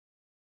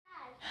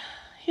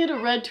He had a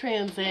red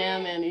Trans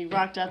Am and he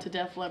rocked out to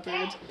Def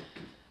Leppard.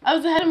 I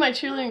was the head of my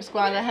cheerleading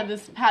squad and I had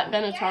this Pat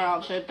Benatar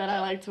outfit that I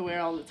like to wear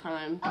all the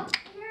time.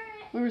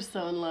 We were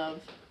so in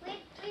love.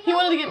 He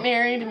wanted to get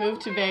married and move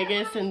to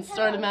Vegas and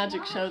start a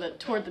magic show that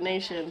toured the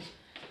nation.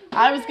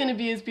 I was going to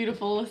be his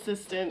beautiful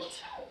assistant.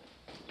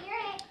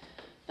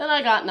 Then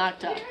I got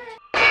knocked up.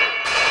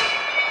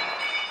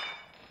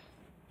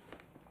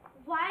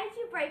 Why did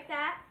you break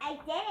that? I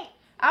didn't.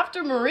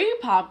 After Marie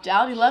popped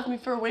out, he left me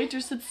for a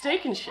waitress at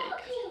Steak and Shake.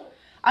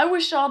 I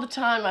wish all the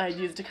time I had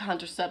used a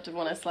contraceptive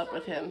when I slept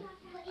with him.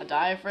 A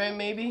diaphragm,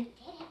 maybe?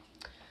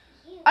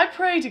 I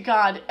pray to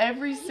God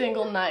every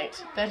single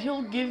night that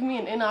he'll give me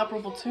an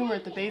inoperable tumor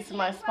at the base of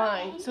my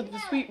spine so that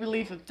the sweet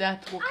relief of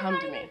death will come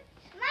to me.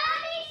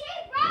 Mommy,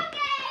 she's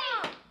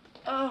broken!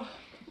 Oh,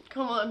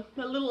 come on,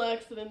 my little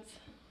accidents.